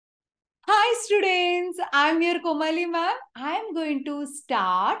students, I'm your Komali Mam. I'm going to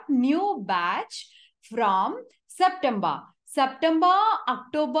start new batch from September. September,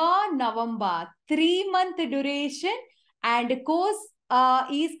 October, November, 3-month duration, and course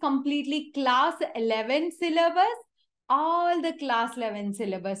is completely class 11 syllabus. All the class 11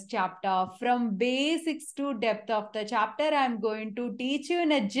 syllabus chapter from basics to depth of the chapter I'm going to teach you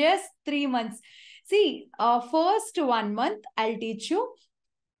in just 3 months. See, first 1 month I'll teach you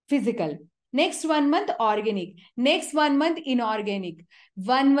physical. Next 1 month organic. Next 1 month inorganic.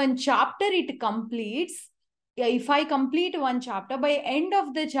 One chapter it completes. If I complete one chapter, by end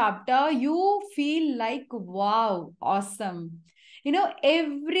of the chapter, you feel like, wow, awesome. You know,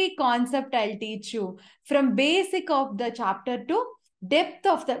 every concept I'll teach you from basic of the chapter to depth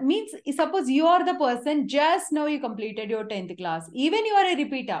of the means. Suppose you are the person just now you completed your 10th class. Even you are a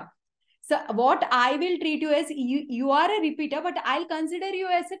repeater. So what I will treat you as, you are a repeater, but I'll consider you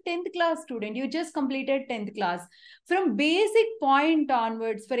as a 10th class student. You just completed 10th class. From basic point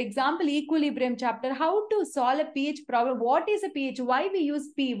onwards, for example, equilibrium chapter, how to solve a pH problem. What is a pH? Why we use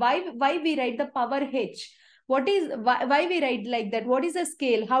P? Why we write the power H? What is, why we write like that? What is a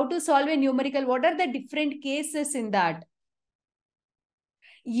scale? How to solve a numerical? What are the different cases in that?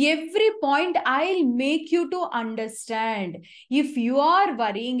 Every point I'll make you to understand. If you are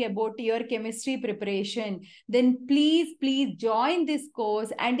worrying about your chemistry preparation, then please join this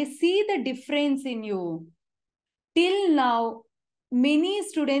course and see the difference in you. Till now, many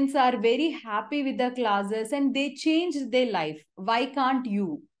students are very happy with the classes and they changed their life. Why can't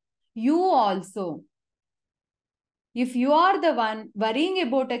you? You also. If you are the one worrying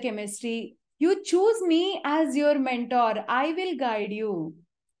about a chemistry, you choose me as your mentor. I will guide you.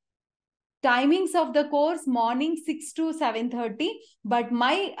 Timings of the course morning 6 to 7:30, but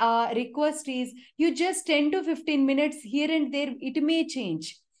my request is you just 10 to 15 minutes here and there. It may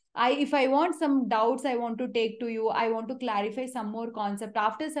change. If I want some doubts, I want to take to you, I want to clarify some more concept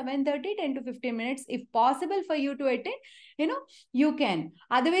after 7:30, 10 to 15 minutes, if possible for you to attend, you can.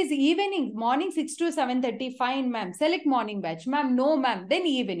 Otherwise, evening, morning 6 to 7:30, fine, ma'am. Select morning batch, ma'am. No, ma'am. Then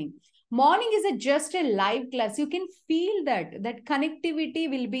evening. Morning is just a live class. You can feel that connectivity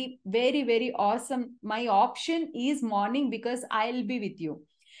will be very awesome. My option is morning because I'll be with you.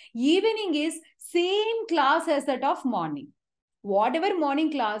 Evening is same class as that of morning. Whatever morning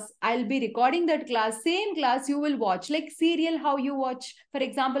class, I'll be recording that class. Same class you will watch, like serial, how you watch, for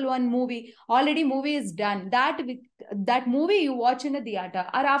example, one movie. Already movie is done. That movie you watch in a theater,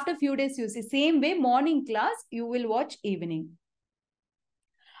 or after few days you see. Same way, morning class you will watch evening.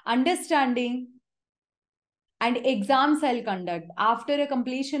 Understanding and exams I'll conduct. After a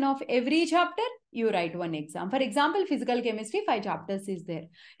completion of every chapter, you write one exam. For example, physical chemistry, 5 chapters is there.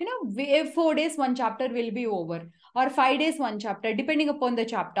 4 days, one chapter will be over. Or 5 days, one chapter, depending upon the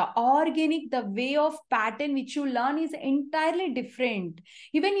chapter. Organic, the way of pattern which you learn is entirely different.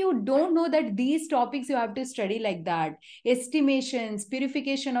 Even you don't know that these topics you have to study like that. Estimations,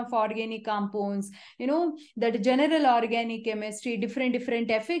 purification of organic compounds, that general organic chemistry, different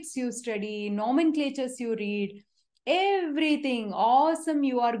effects you study, nomenclatures you read. Everything awesome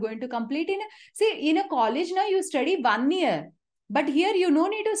you are going to complete in a college. Now you study 1 year, but here you no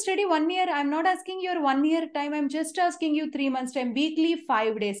need to study 1 year. I'm not asking your 1 year time. I'm just asking you 3 months time. Weekly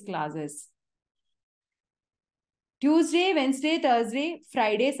 5 days classes. Tuesday, Wednesday, Thursday,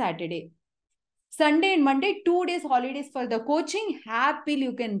 Friday, Saturday. Sunday and Monday, 2 days holidays for the coaching. Happily,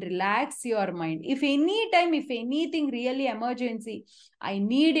 you can relax your mind. If any time, if anything really emergency, I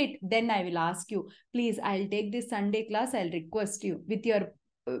need it, then I will ask you, please, I'll take this Sunday class. I'll request you with your,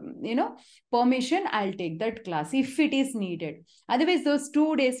 permission. I'll take that class if it is needed. Otherwise, those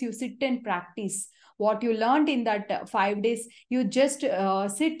 2 days you sit and practice what you learned in that 5 days. You just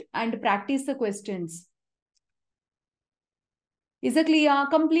sit and practice the questions. Is a clear,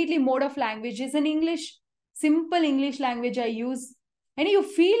 completely mode of language is in English. Simple English language I use. And you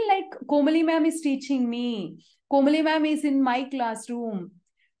feel like Komali Mam is teaching me. Komali Mam is in my classroom.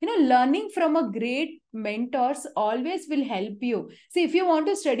 Learning from a great mentors always will help you. See, if you want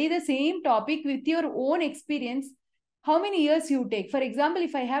to study the same topic with your own experience, how many years you take? For example,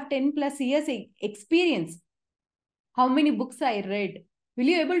 if I have 10 plus years experience, how many books I read? Will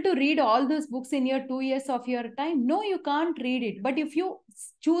you able to read all those books in your 2 years of your time? No, you can't read it. But if you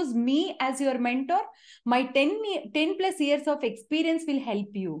choose me as your mentor, my 10 plus years of experience will help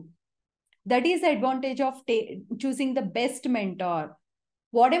you. That is the advantage of choosing the best mentor.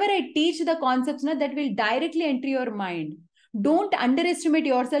 Whatever I teach the concepts, that will directly enter your mind. Don't underestimate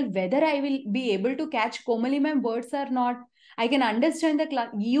yourself whether I will be able to catch Komali Mam words or not. I can understand the class.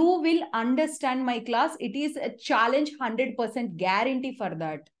 You will understand my class. It is a challenge, 100% guarantee for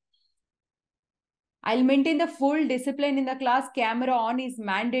that. I'll maintain the full discipline in the class. Camera on is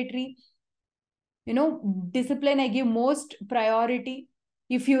mandatory. Discipline I give most priority.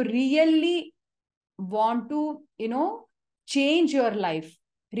 If you really want to, change your life,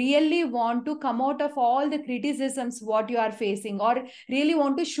 really want to come out of all the criticisms what you are facing, or really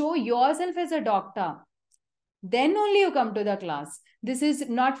want to show yourself as a doctor, then only you come to the class. This is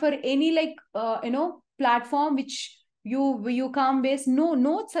not for any platform which you come based.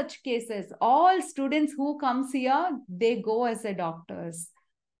 No such cases. All students who comes here, they go as a doctors.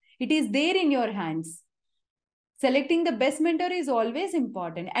 It is there in your hands. Selecting the best mentor is always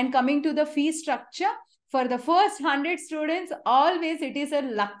important. And coming to the fee structure, for the first 100 students, always it is a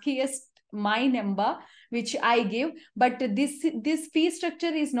luckiest my number which I give. But this fee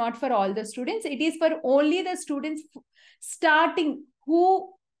structure is not for all the students. It is for only the students starting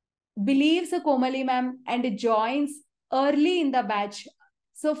who believes a Komali Mam and joins early in the batch.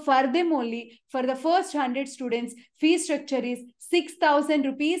 So for them only, for the first 100 students, fee structure is 6,000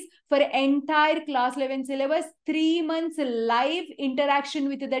 rupees for entire class 11 syllabus, 3 months live interaction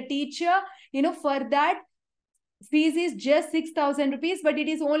with the teacher. For that, fees is just 6,000 rupees, but it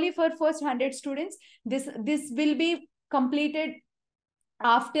is only for first 100 students. This will be completed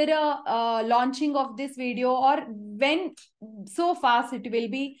after a launching of this video, or when so fast it will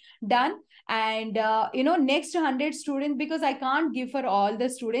be done. And next 100 students, because I can't give for all the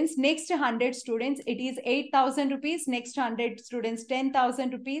students, next 100 students it is 8,000 rupees, next 100 students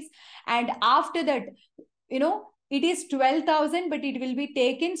 10,000 rupees, and after that it is 12,000, but it will be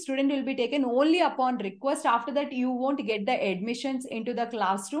taken, student will be taken only upon request. After that you won't get the admissions into the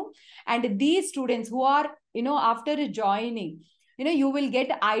classroom. And these students who are after joining, you will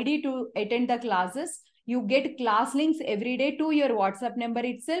get ID to attend the classes. You get class links every day to your WhatsApp number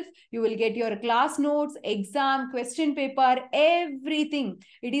itself. You will get your class notes, exam, question paper, everything.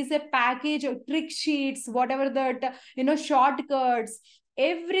 It is a package of trick sheets, whatever that, shortcuts,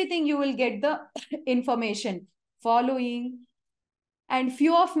 everything you will get the information following. And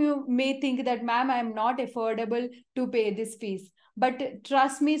few of you may think that, ma'am, I am not affordable to pay this fees. But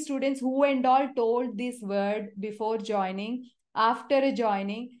trust me, students who and all told this word before joining, after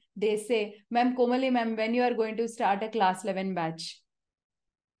joining, they say, ma'am, Komali ma'am, when you are going to start a class 11 batch?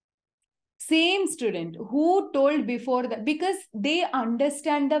 Same student who told before that, because they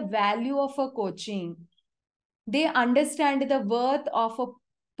understand the value of a coaching. They understand the worth of a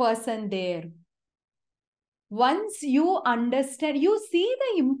person there. Once you understand, you see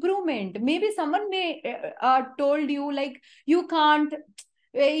the improvement. Maybe someone may told you like, you can't,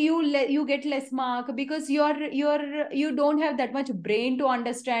 you get less mark because you don't have that much brain to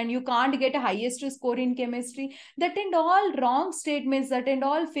understand, you can't get a highest score in chemistry. That and all wrong statements, that and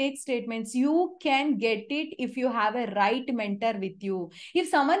all fake statements. You can get it if you have a right mentor with you. If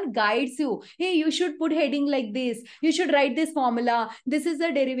someone guides you, hey, you should put heading like this, you should write this formula, this is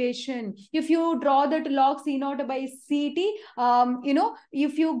the derivation, if you draw that log C naught by CT,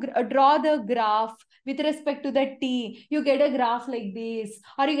 if you draw the graph with respect to the T, you get a graph like this,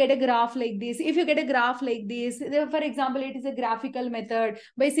 or you get a graph like this. If you get a graph like this, for example, it is a graphical method.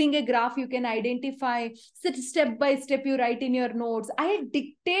 By seeing a graph, you can identify step by step. You write in your notes. I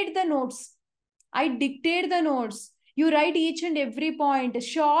dictate the notes. You write each and every point.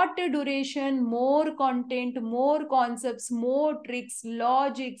 Short duration, more content, more concepts, more tricks,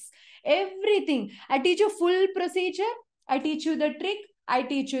 logics, everything. I teach you full procedure. I teach you the trick. I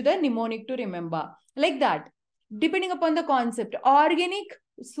teach you the mnemonic to remember. Like that. Depending upon the concept. Organic,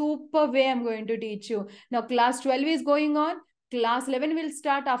 super way I'm going to teach you. Now class 12 is going on. Class 11 will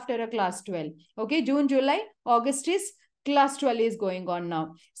start after a class 12. Okay, June, July, August is class 12 is going on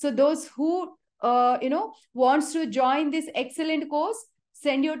now. So those who wants to join this excellent course,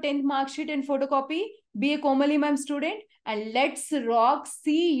 send your 10th mark sheet and photocopy, be a Komali Mam student, and let's rock,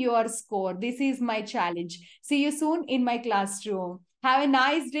 see your score. This is my challenge. See you soon in my classroom. Have a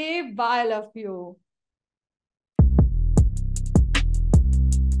nice day. Bye, love you.